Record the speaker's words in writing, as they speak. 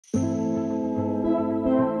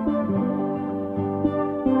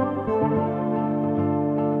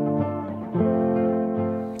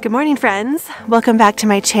Good morning, friends. Welcome back to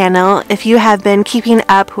my channel. If you have been keeping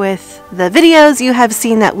up with the videos, you have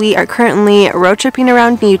seen that we are currently road tripping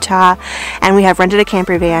around Utah and we have rented a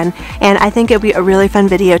camper van, and I think it'll be a really fun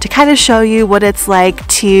video to kind of show you what it's like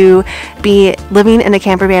to be living in a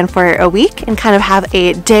camper van for a week and kind of have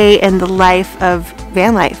a day in the life of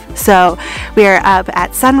van life. So we are up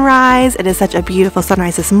at sunrise. It is such a beautiful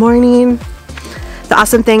sunrise this morning. The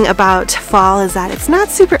awesome thing about fall is that it's not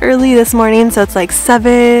super early this morning, so it's like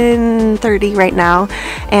 7:30 right now,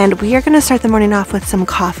 and we are going to start the morning off with some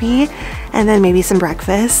coffee and then maybe some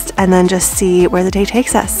breakfast and then just see where the day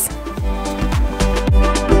takes us.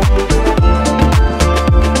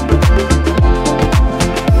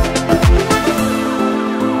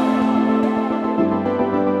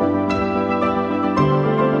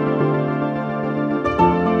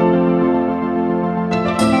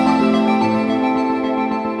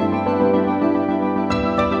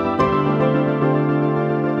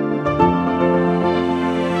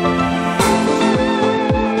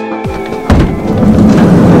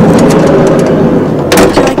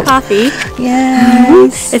 Coffee.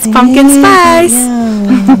 Yes. It's pumpkin spice.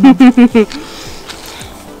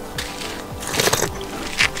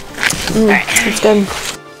 Alright, it's good.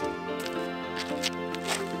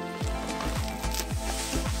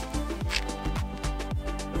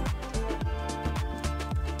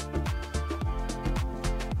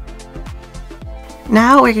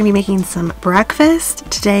 Now we're going to be making some breakfast.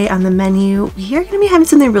 Today on the menu, we are going to be having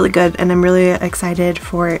something really good, and I'm really excited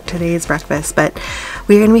for today's breakfast, but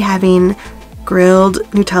we're going to be having grilled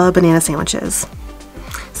Nutella banana sandwiches.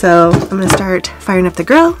 So I'm going to start firing up the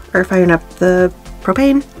grill, or firing up the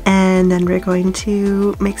propane, and then we're going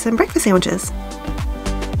to make some breakfast sandwiches.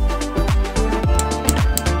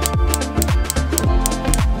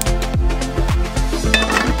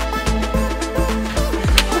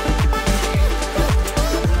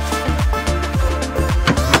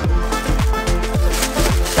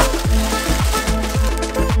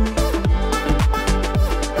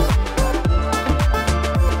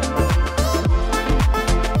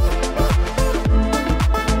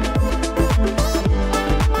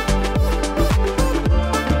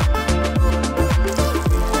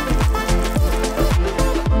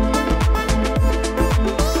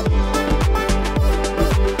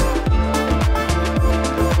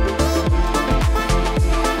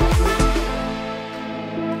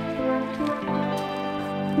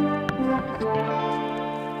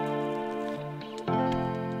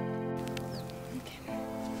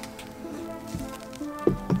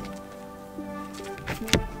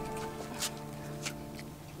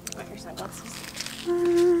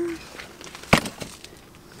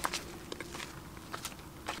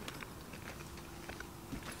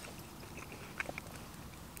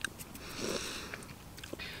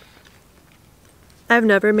 I've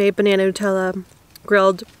never made banana Nutella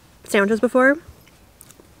grilled sandwiches before.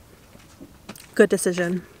 Good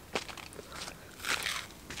decision.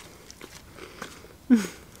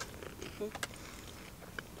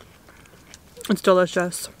 It's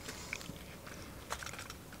delicious.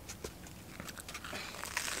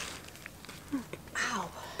 Ow.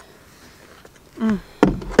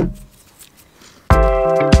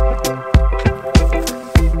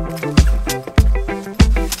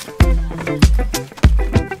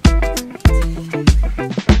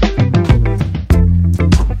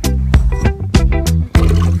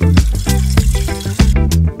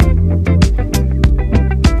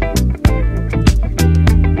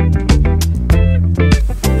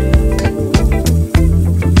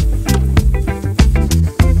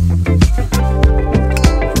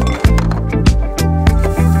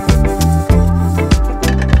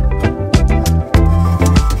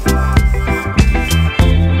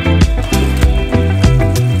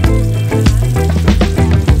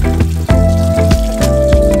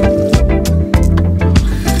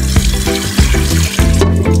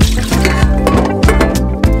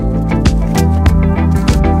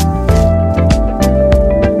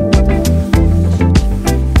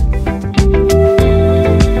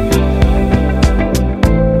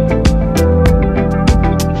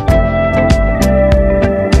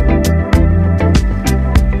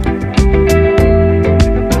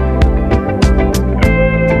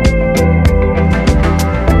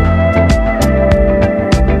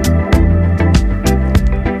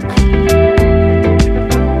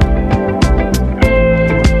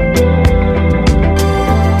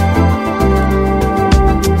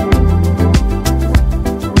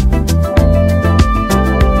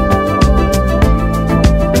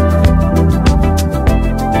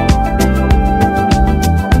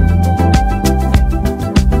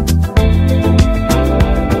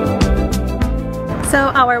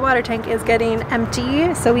 tank is getting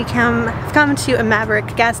empty, so we come to a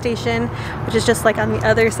Maverick gas station, which is just like on the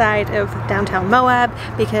other side of downtown Moab,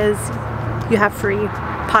 because you have free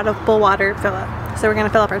potable water fill up. So we're gonna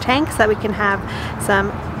fill up our tank so that we can have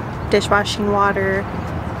some dishwashing water,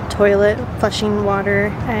 toilet flushing water,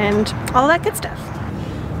 and all that good stuff.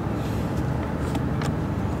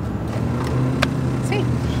 Sweet.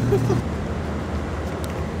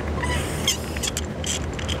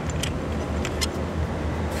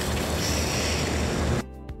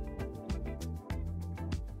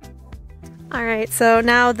 Alright, so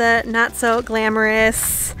now the not so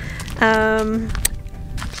glamorous,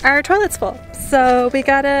 our toilet's full. So we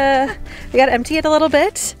gotta empty it a little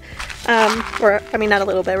bit. Or, I mean, not a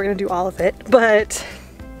little bit, we're gonna do all of it, but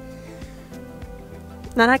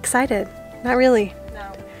not excited. Not really.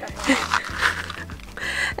 No.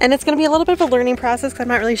 And it's gonna be a little bit of a learning process because I'm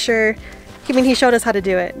not really sure. I mean, he showed us how to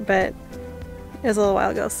do it, but it was a little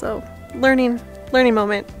while ago, so learning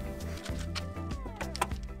moment.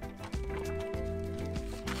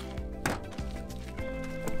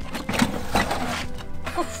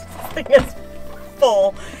 This thing is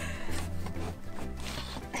full.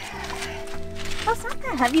 Oh, it's not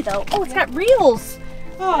that heavy though. Oh, it's got reels.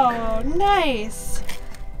 Oh, nice.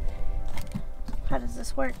 How does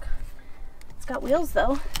this work? It's got wheels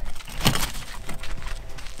though.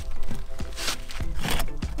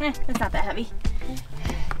 It's not that heavy.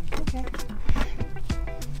 Okay.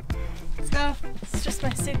 Let's go. It's just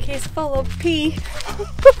my suitcase full of pee.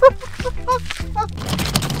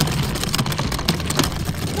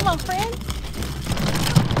 Come on, friend.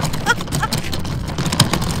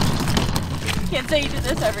 Can't say you do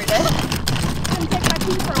this every day. I'm gonna take my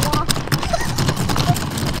pee for a walk.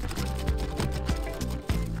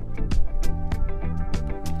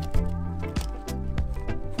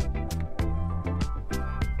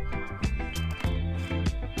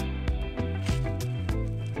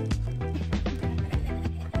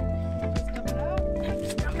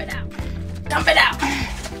 Dump it out.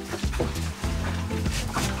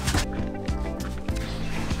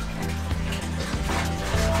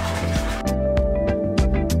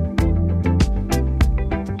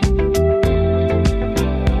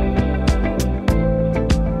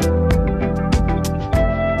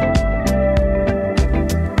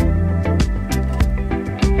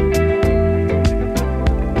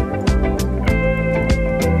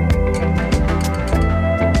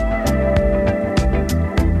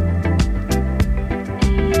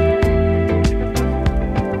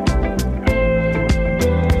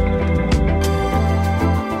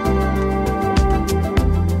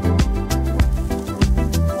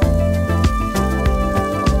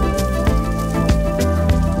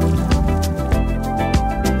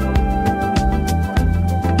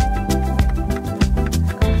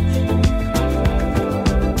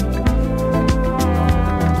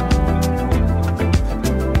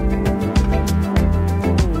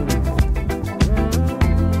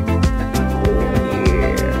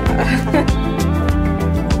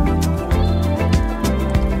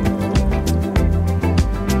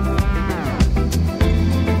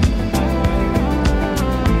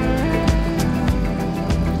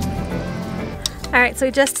 Alright, so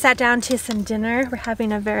we just sat down to some dinner. We're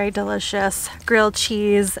having a very delicious grilled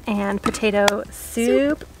cheese and potato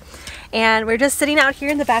soup. And we're just sitting out here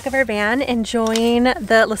in the back of our van enjoying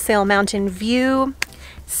the LaSalle Mountain view.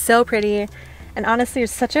 So pretty. And honestly,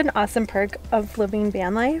 it's such an awesome perk of living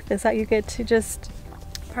van life is that you get to just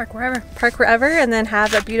park wherever and then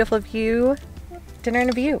have a beautiful view, dinner and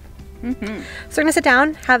a view. So we're gonna sit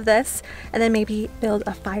down, have this, and then maybe build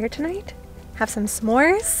a fire tonight. Have some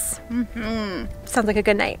s'mores. Sounds like a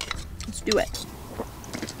good night. Let's do it.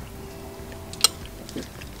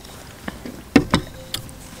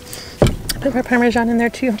 Put my Parmesan in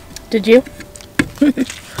there too. Did you?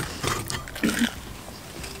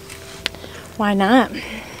 Why not?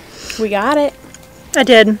 We got it. I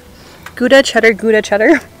did. Gouda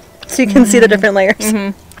cheddar. So you can see the different layers.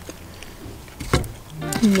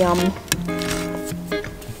 Yum.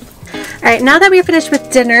 Alright, now that we're finished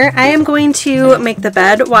with dinner, I am going to make the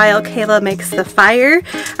bed while Kayla makes the fire.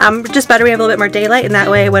 Just better we have a little bit more daylight, and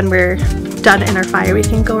that way when we're done in our fire we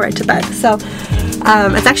can go right to bed. So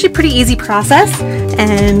it's actually a pretty easy process,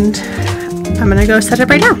 and I'm gonna go set it up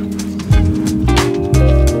right now.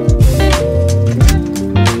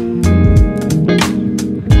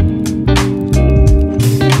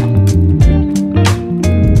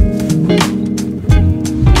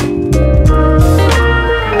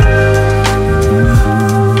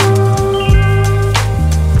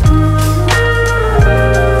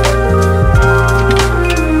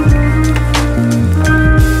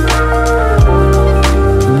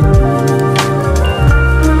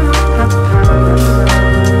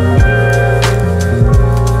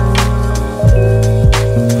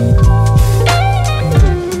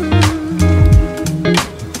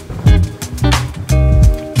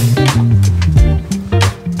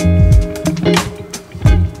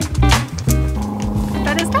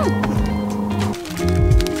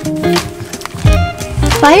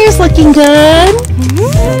 fire's looking good.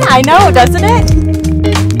 I know, doesn't it?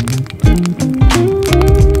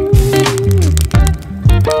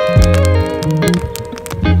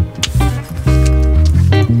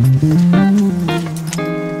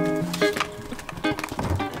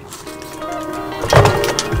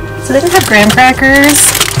 So they didn't have graham crackers,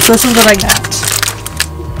 so this is what I got.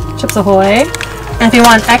 Chips Ahoy. And if you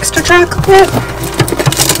want extra chocolate,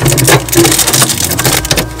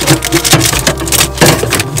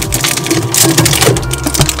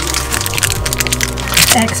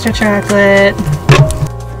 extra chocolate.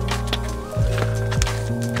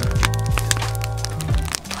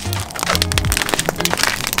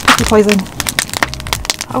 Poison.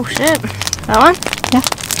 Oh shit. That one? Yeah.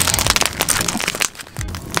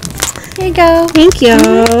 Here you go. Thank you.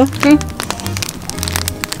 Okay.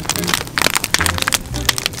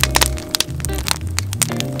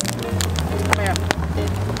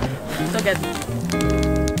 So good.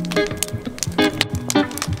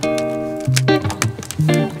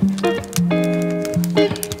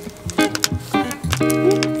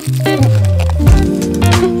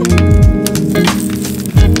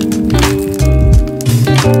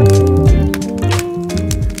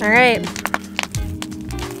 All right.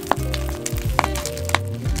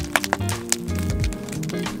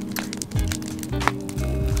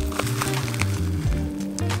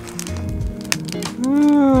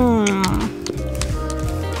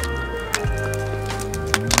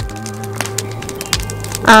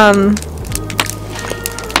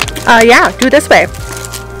 Yeah, do it this way.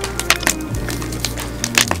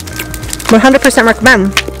 100%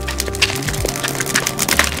 recommend.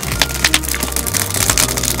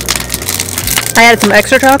 I added some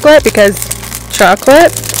extra chocolate because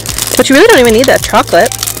chocolate, but you really don't even need that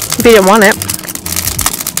chocolate if you didn't want it.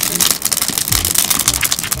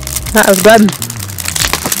 That was good.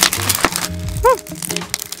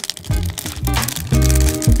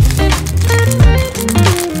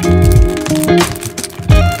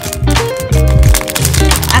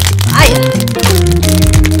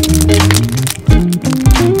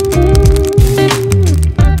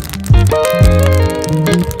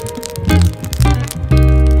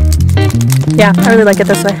 Yeah, I really like it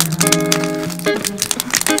this way.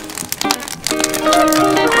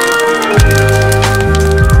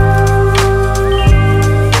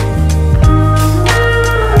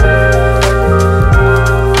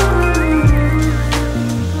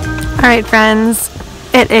 Alright friends,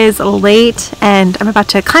 it is late and I'm about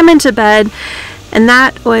to climb into bed, and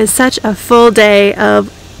that was such a full day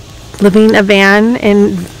of living a van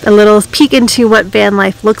and a little peek into what van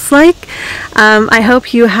life looks like. I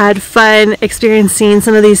hope you had fun experiencing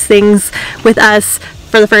some of these things with us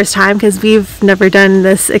for the first time, because we've never done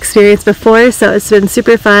this experience before, so it's been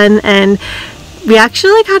super fun, and we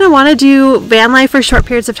actually kind of want to do van life for short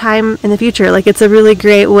periods of time in the future. Like, it's a really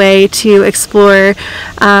great way to explore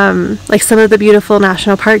like some of the beautiful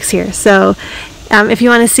national parks here. So if you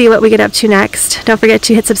want to see what we get up to next, don't forget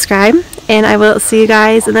to hit subscribe, and I will see you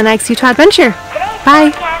guys in the next Utah adventure.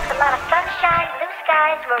 Bye! Forecast, a lot of sunshine, blue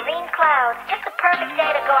skies, marine clouds. Just a perfect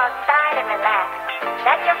day to go outside and relax.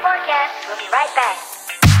 That's your forecast. We'll be right back.